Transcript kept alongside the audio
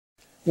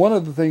one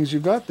of the things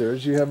you've got there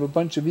is you have a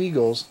bunch of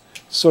eagles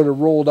sort of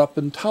rolled up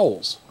in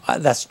towels.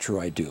 That's true,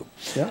 I do.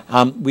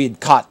 Yeah. We had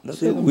caught,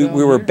 we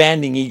were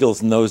banding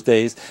eagles in those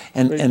days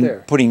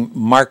and putting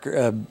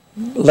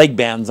leg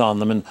bands on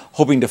them and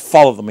hoping to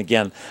follow them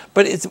again.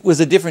 But it was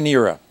a different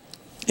era.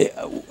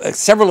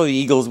 Several of the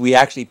eagles, we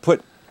actually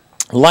put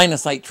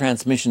line-of-sight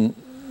transmission,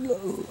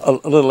 a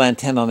little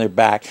antenna on their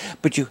back,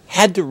 but you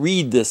had to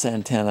read this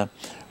antenna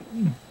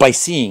by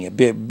seeing it,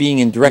 being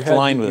in direct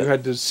line with it. You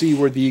had to see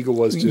where the eagle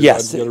was.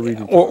 Yes, or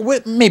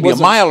maybe a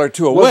mile or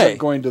two away. It wasn't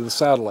going to the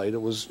satellite.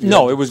 It was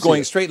no, it was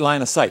going straight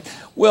line of sight.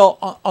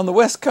 Well, on the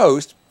West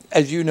Coast,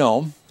 as you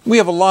know, we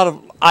have a lot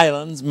of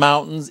islands,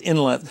 mountains,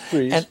 inlets,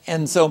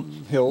 and so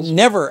hills.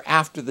 Never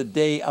after the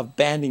day of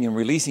banding and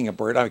releasing a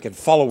bird, I could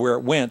follow where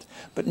it went,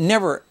 but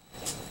never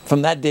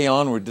from that day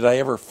onward did I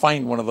ever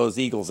find one of those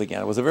eagles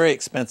again. It was a very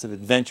expensive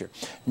adventure.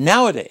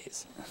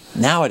 Nowadays,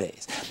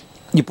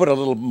 you put a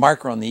little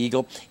marker on the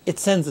eagle, it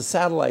sends a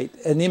satellite,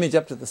 an image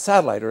up to the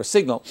satellite or a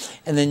signal,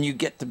 and then you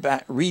get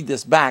to read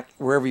this back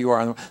wherever you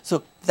are.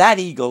 So that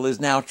eagle is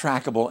now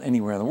trackable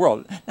anywhere in the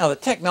world. Now the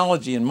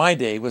technology in my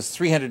day was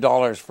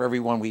 $300 for every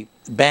one we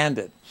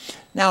banded.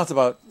 Now it's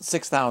about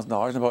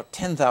 $6,000, about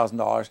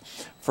 $10,000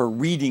 for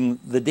reading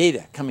the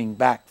data coming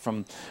back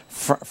from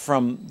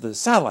the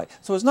satellite.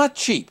 So it's not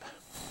cheap,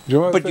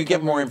 but you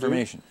get more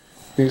information.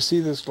 Can you see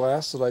this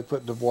glass that I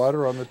put the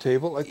water on the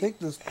table? I think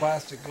this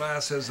plastic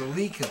glass has a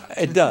leak in it.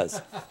 It does.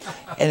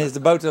 And it's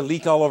about to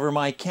leak all over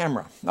my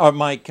camera, or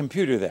my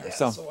computer there.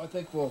 Yeah, so I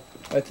think we'll,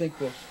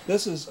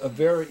 this is a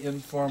very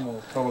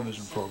informal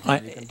television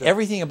program.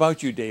 Everything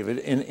about you, David,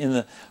 in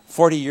the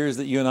 40 years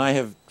that you and I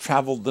have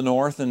traveled the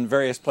north and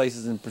various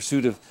places in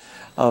pursuit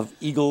of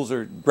eagles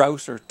or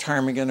grouse or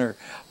ptarmigan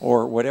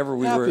or whatever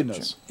we were.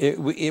 It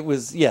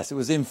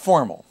was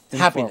informal.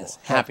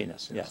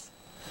 Happiness, yes.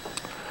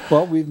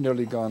 Well, we've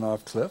nearly gone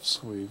off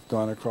cliffs. We've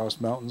gone across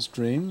mountain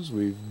streams.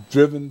 We've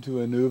driven to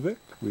Inuvik.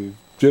 We've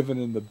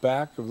driven in the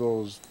back of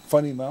those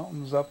funny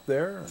mountains up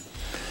there.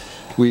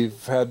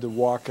 We've had to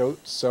walk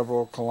out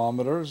several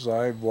kilometers.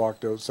 I've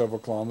walked out several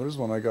kilometers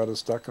when I got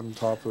stuck on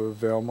top of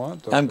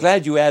Valemont. I'm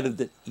glad you added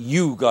that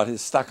you got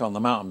stuck on the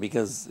mountain,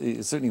 because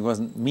it certainly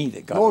wasn't me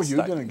that got stuck. Oh,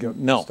 you didn't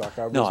get stuck.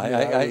 I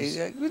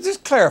was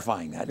just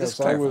clarifying that. Yes,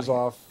 I was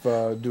off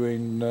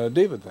doing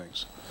David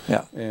things.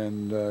 Yeah.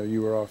 And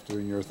you were off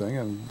doing your thing,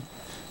 and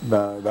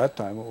that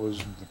time it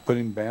was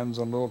putting bands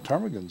on little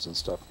ptarmigans and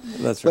stuff.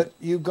 That's right. But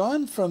you've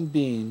gone from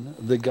being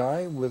the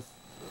guy with,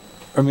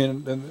 I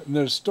mean, and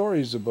there's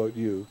stories about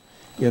you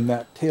in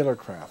that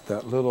Taylorcraft,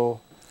 that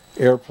little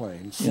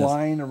airplane,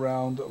 flying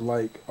around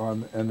like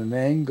on an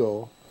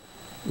angle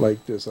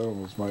like this. I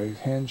don't know, does my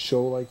hand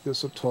show like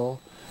this at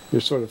all?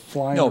 You're sort of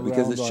flying around. No,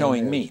 because it's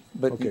showing me.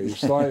 But okay,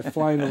 you're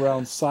flying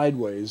around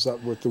sideways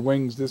up with the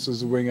wings. This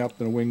is a wing up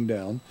and a wing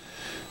down,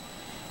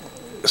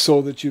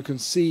 so that you can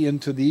see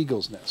into the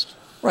eagle's nest.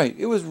 Right.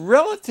 It was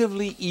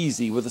relatively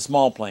easy with a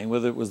small plane,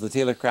 whether it was the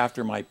Taylorcraft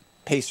or my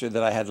Pacer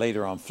that I had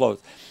later on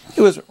floats.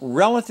 It was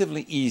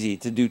relatively easy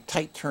to do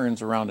tight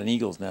turns around an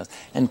eagle's nest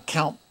and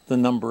count the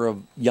number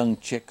of young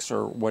chicks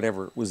or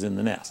whatever was in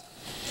the nest.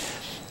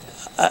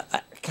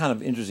 Kind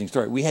of interesting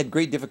story. We had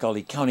great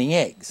difficulty counting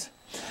eggs.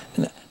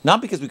 Not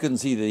because we couldn't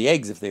see the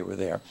eggs if they were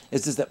there.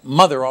 It's just that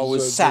mother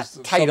always sat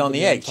tight on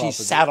the egg. She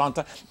sat on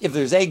top. If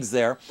there's eggs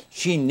there,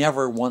 she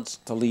never wants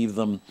to leave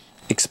them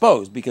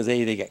exposed, because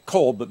A, they get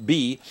cold, but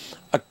B,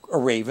 a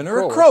raven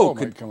or a crow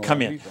could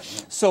come in.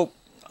 So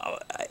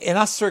in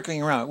us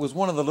circling around, it was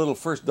one of the little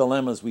first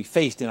dilemmas we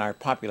faced in our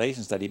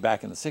population study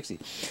back in the 60s.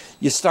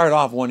 You start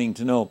off wanting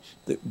to know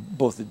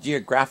both the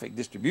geographic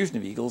distribution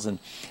of eagles and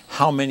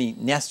how many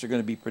nests are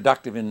going to be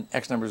productive in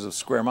X numbers of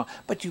square miles,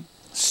 but you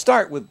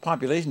start with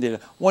population data,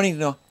 wanting to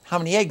know how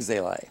many eggs they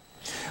lay,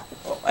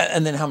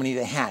 and then how many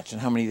they hatch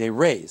and how many they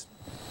raise.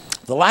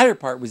 The latter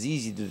part was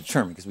easy to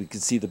determine because we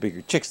could see the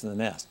bigger chicks in the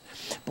nest,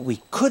 but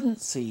we couldn't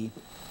see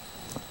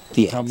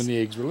the eggs. How many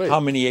eggs were laid. How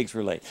many eggs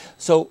were laid.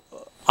 So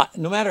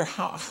no matter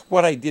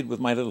what I did with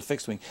my little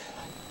fixed wing,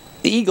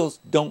 the eagles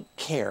don't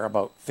care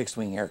about fixed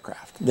wing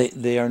aircraft.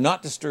 They are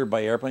not disturbed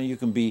by airplanes. You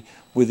can be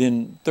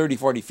within 30,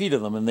 40 feet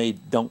of them and they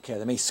don't care.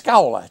 They may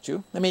scowl at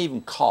you. They may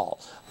even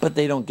call, but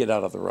they don't get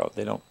out of the road.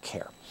 They don't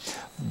care.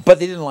 But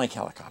they didn't like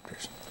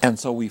helicopters. And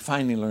so we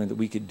finally learned that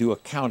we could do a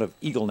count of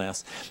eagle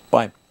nests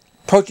by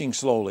approaching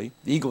slowly.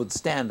 The eagle would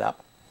stand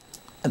up,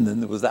 and then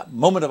there was that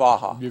moment of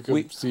aha. You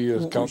could see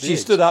us count the She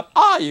eggs. stood up,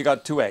 you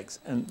got 2 eggs.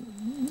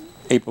 And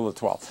April the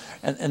 12th.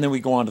 And then we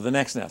go on to the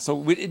next nest.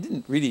 So it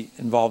didn't really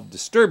involve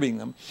disturbing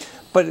them,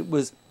 but it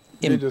was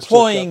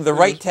employing the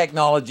right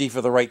technology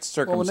for the right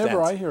circumstance. Well,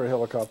 whenever I hear a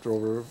helicopter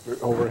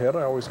overhead,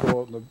 I always go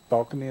out on the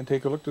balcony and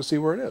take a look to see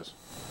where it is.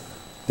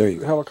 There you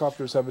go.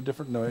 Helicopters have a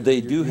different noise.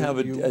 They do have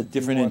a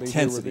different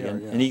intensity,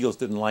 and eagles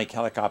didn't like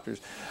helicopters,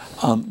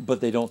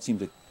 but they don't seem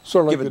to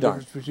sort of like give a the darn.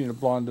 difference between a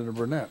blonde and a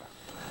brunette.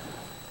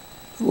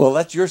 Well,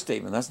 that's your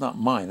statement. That's not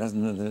mine.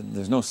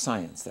 There's no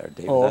science there,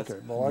 David. Oh, okay.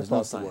 Well, I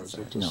thought there was.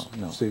 It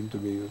just seemed to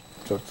be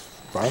just,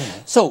 I don't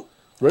know. So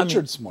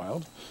Richard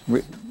smiled.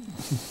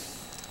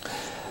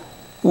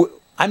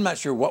 I'm not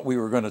sure what we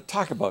were going to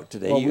talk about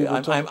today.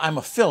 Well, I'm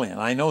a fill-in.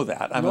 I know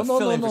that. I'm a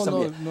fill-in for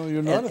somebody. No,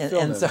 you're not a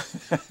fill-in. So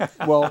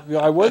Well,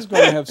 I was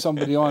going to have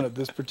somebody on at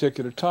this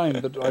particular time,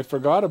 but I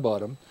forgot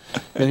about him.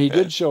 And he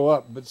did show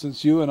up. But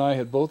since you and I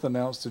had both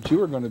announced that you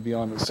were going to be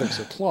on at 6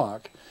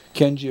 o'clock,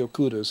 Kenji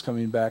Okuda is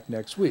coming back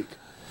next week.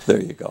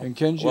 There you go. And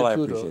Kenji I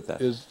appreciate that.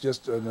 Okuda is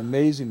just an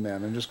amazing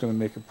man. I'm just going to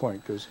make a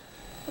point because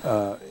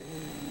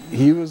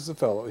he was the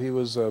fellow. He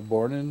was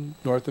born in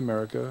North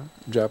America,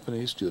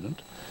 Japanese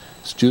student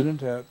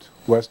at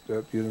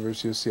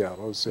University of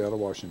Seattle,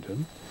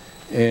 Washington.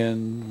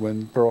 And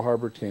when Pearl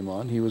Harbor came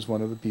on, he was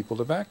one of the people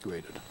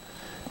evacuated.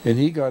 And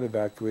he got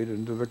evacuated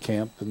into the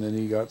camp, and then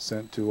he got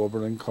sent to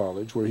Oberlin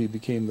College, where he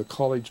became the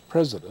college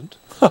president,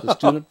 the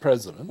student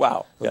president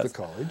wow. of the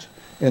college.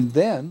 And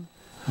then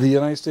the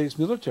United States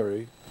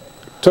military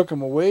took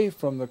him away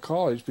from the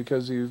college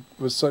because he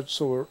was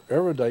so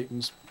erudite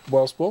and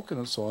well-spoken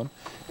and so on,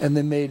 and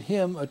they made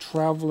him a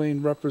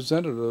traveling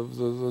representative of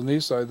the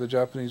Nisei, the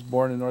Japanese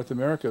born in North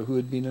America, who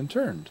had been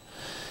interned.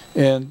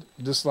 And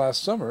this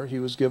last summer, he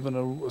was given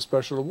a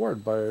special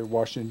award by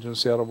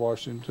Seattle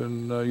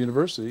Washington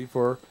University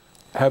for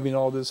having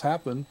all this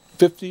happen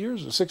 50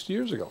 years or 60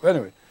 years ago.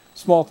 Anyway,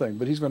 small thing,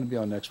 but he's going to be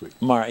on next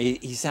week. Mara,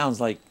 he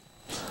sounds like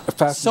a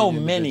fascinating so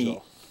many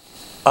individual.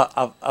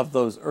 Of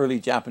those early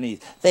Japanese.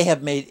 They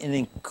have made an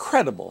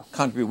incredible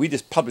contribution. We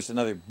just published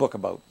another book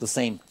about the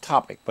same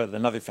topic, but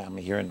another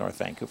family here in North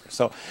Vancouver.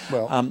 So,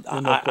 well, and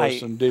of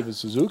course, and David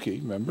Suzuki,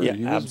 remember? Yeah,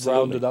 he was absolutely.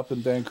 rounded up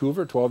in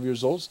Vancouver, 12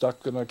 years old,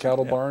 stuck in a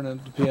cattle barn in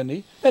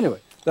PNE. Anyway,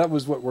 that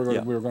was what we were going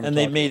to talk about. And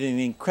they made an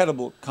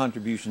incredible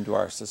contribution to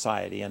our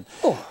society. And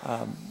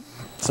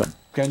so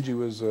Kenji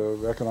was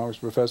an economics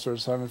professor at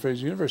Simon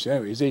Fraser University.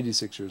 Anyway, he's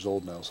 86 years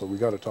old now, so we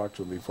got to talk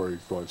to him before he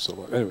drives so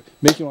long. Anyway,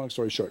 making a long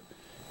story short,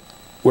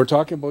 we're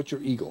talking about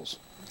your eagles,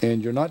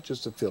 and you're not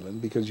just a fill-in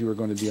because you were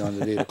going to be on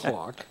at 8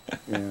 o'clock,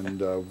 and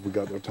we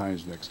got our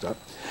times mixed up.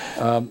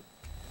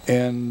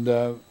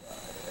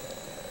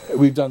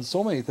 We've done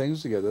so many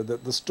things together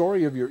that the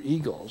story of your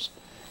eagles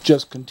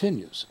just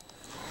continues.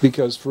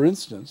 Because, for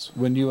instance,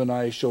 when you and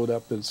I showed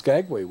up in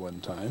Skagway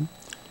one time,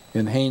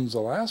 in Haines,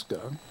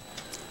 Alaska,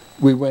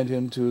 we went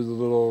into the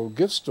little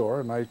gift store,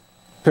 and I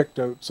picked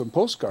out some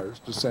postcards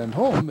to send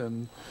home,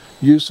 and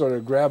you sort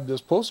of grabbed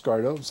this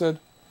postcard out and said,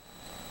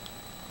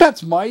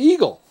 "That's my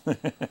eagle."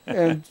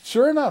 And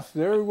sure enough,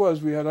 there it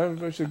was.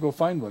 I should go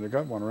find one. I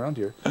got one around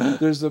here.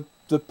 There's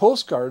the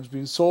postcards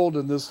being sold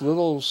in this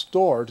little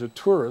store to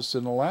tourists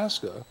in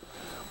Alaska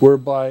were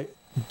by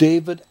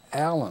David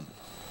Allen.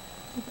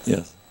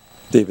 Yes.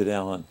 David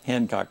Allen,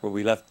 Hancock, where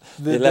we left.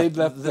 They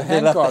left the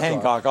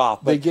Hancock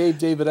off. They gave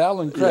David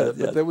Allen credit,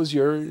 but that was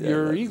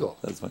your eagle.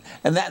 That's funny.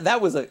 And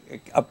that was a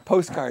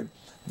postcard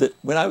that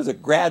when I was a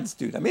grad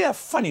student, I mean, a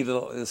funny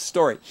little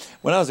story.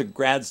 When I was a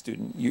grad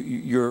student,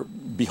 you're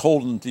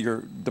beholden to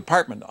your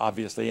department,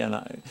 obviously,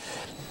 and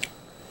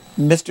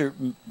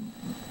Mr.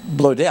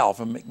 Blodell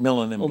from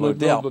Macmillan and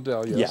Blodell.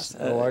 Blodell, yes.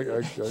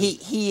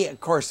 He, of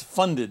course,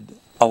 funded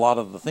a lot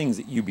of the things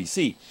at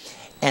UBC.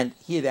 And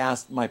he had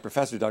asked my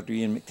professor, Dr.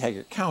 Ian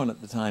McTaggart-Cowan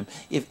at the time,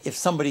 if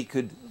somebody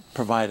could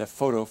provide a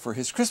photo for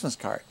his Christmas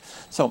card.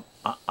 So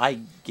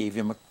I gave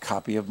him a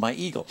copy of my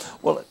eagle.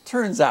 Well, it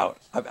turns out,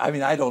 I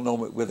mean, I don't know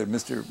whether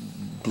Mr.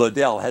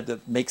 Blodell had to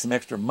make some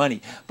extra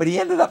money, but he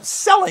ended up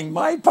selling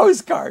my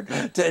postcard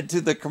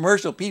to the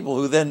commercial people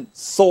who then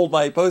sold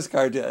my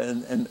postcard to,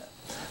 and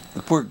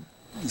the poor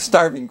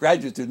starving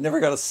graduate student never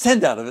got a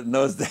cent out of it in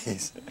those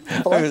days.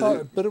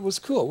 Well, but it was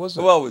cool,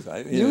 wasn't it? Well, it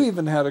was. You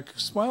even had a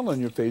smile on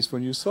your face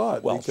when you saw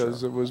it,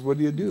 because it was, what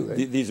do you do?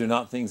 These are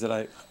not things that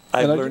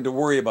I've learned to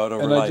worry about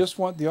over life. And I just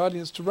want the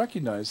audience to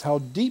recognize how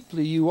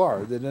deeply you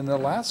are, that in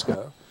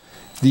Alaska,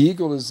 the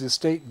eagle is the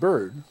state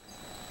bird.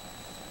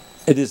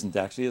 It isn't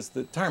actually. It's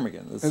the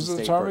ptarmigan. Is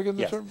the ptarmigan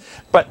the term?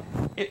 But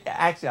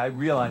actually, I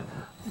realized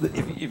that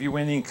if you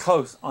went in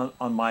close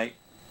on my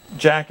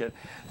jacket,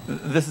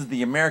 this is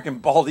the American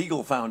Bald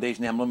Eagle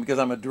Foundation emblem, because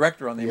I'm a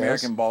director on the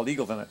American Bald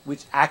Eagle Foundation,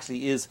 which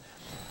actually is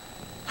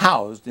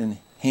housed in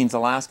Haines,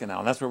 Alaska now.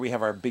 And that's where we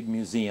have our big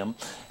museum,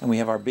 and we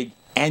have our big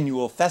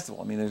annual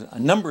festival. I mean, there's a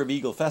number of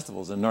eagle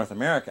festivals in North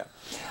America,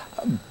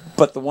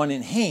 but the one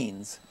in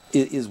Haines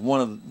is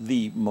one of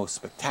the most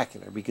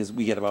spectacular, because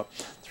we get about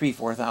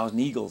 3,000-4,000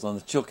 eagles on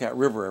the Chilkat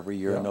River every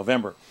year in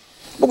November.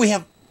 But we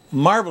have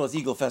marvelous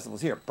eagle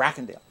festivals here.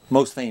 Brackendale,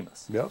 most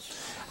famous.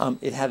 Yes.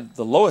 It had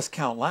the lowest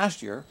count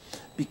last year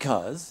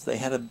because they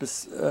had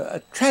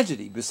a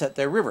tragedy beset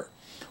their river.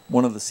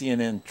 One of the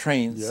CNN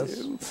trains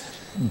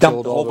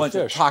dumped a whole bunch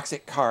of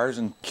toxic cars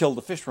and killed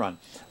the fish run.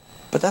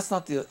 But that's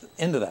not the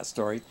end of that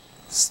story.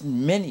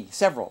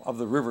 Several of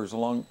the rivers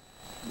along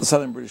the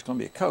southern British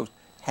Columbia coast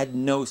had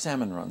no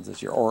salmon runs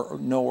this year,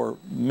 or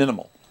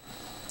minimal.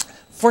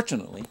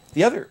 Fortunately,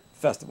 the other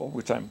festival,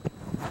 which I'm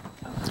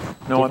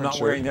not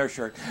wearing their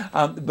shirt,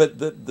 but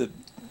the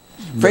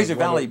Fraser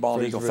Valley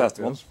Bald Eagle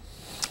Festival,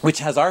 which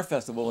has our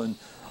festival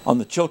on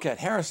the Chilkat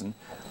Harrison,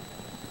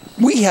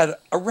 we had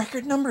a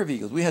record number of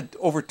eagles. We had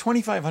over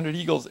 2,500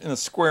 eagles in a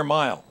square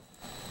mile.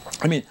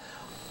 I mean,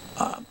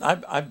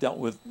 I've dealt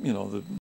with the